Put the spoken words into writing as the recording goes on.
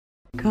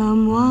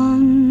Come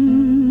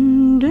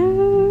wander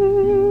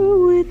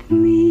with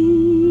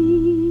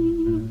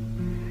me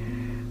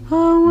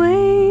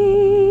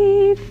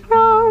away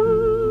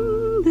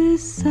from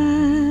this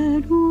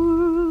sad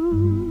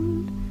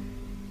world.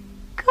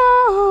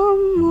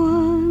 Come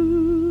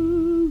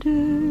wander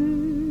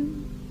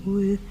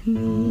with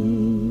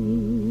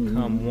me.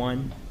 Come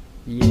one,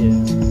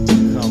 yeah,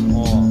 come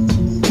all.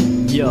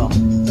 Yo,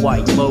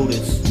 White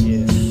Lotus,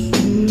 Yeah.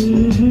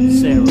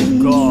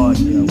 SeraphGuard,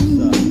 Yo, what's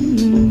up?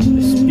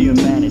 the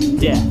Spearman of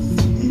Death,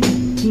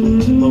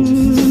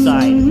 Lotus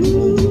Society,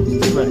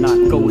 not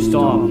Ghost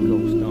Army.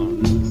 Ghost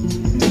Army.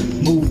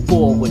 Move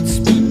forward,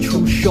 speak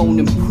true, shown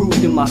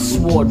improved in my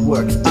sword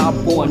works.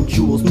 Outborn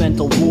jewels,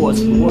 mental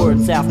wars,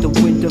 words after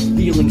winter,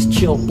 feelings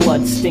chill,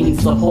 blood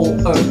stains the whole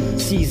earth.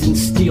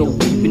 Seasons steel,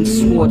 weeping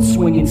sword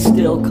swinging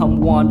still. Come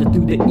wander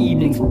through the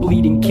evenings,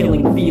 bleeding,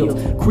 killing fields.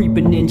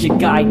 Creeping ninja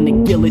guiding the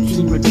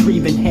guillotine,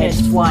 retrieving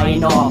heads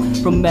flying off.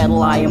 From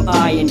metal I am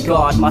iron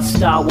guard, my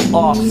style will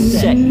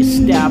offset. You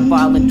stab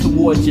violent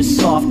towards your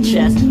soft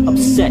chest.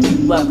 Upset, you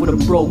left with a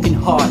broken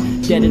heart.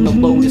 Dead in the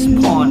Lotus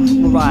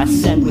pond, where I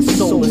ascend with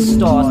solar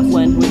stars,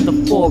 blend with the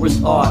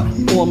forest art.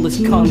 Formless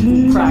kung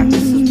fu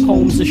practices,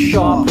 poems are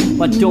sharp.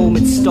 My dome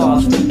it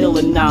stars for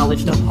iller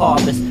knowledge to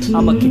harvest.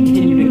 I'ma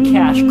continue to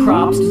cash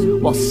crops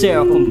while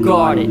Seraphim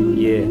guard it.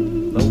 Yeah,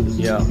 Lotus.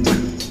 Yeah.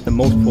 The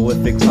most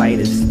prolific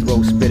writers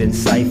throw spit in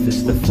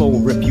ciphers. The flow will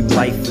rip you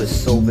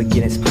lifeless. Over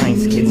Guinness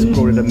pints, kids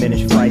grow to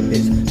diminish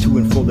vipers. To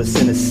and fro the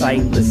sin is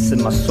sightless.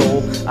 In my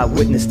soul, I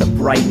witness the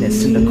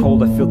brightness. In the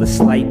cold, I feel the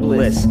slight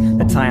bliss.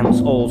 The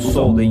timeless old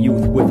soul, the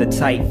youth with a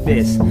tight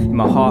fist. In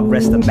my heart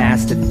rests the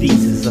master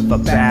thesis of a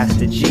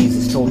bastard.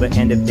 Jesus told the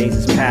end of days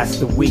is past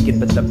the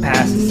weekend, but the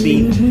past is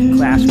thieving.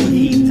 Clash with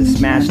heathens and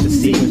smash the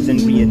sequence and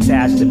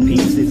reattach the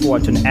pieces before I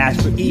turn ash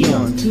for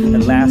eons.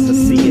 At last I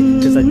see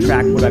it, cause I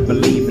track what I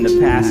believe in the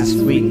past. Is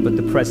fleeting, but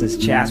the present's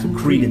chaste with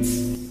credence.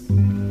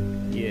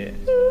 Yeah.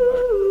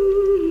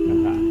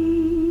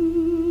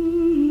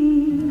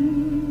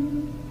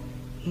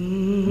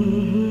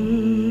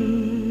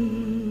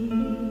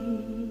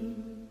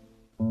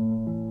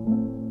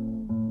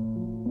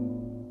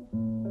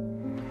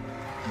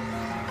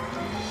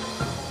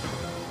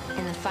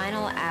 In the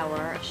final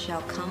hour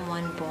shall come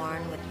one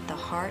born with the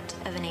heart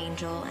of an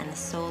angel and the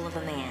soul of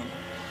a man.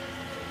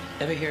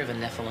 Ever hear of a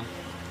Nephilim?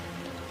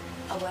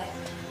 A what?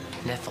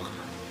 Nephilim.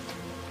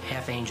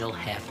 Half angel,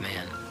 half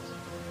man.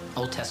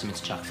 Old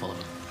Testament's chock full of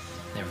them.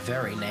 They're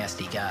very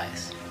nasty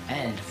guys.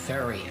 And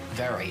very,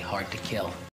 very hard to kill.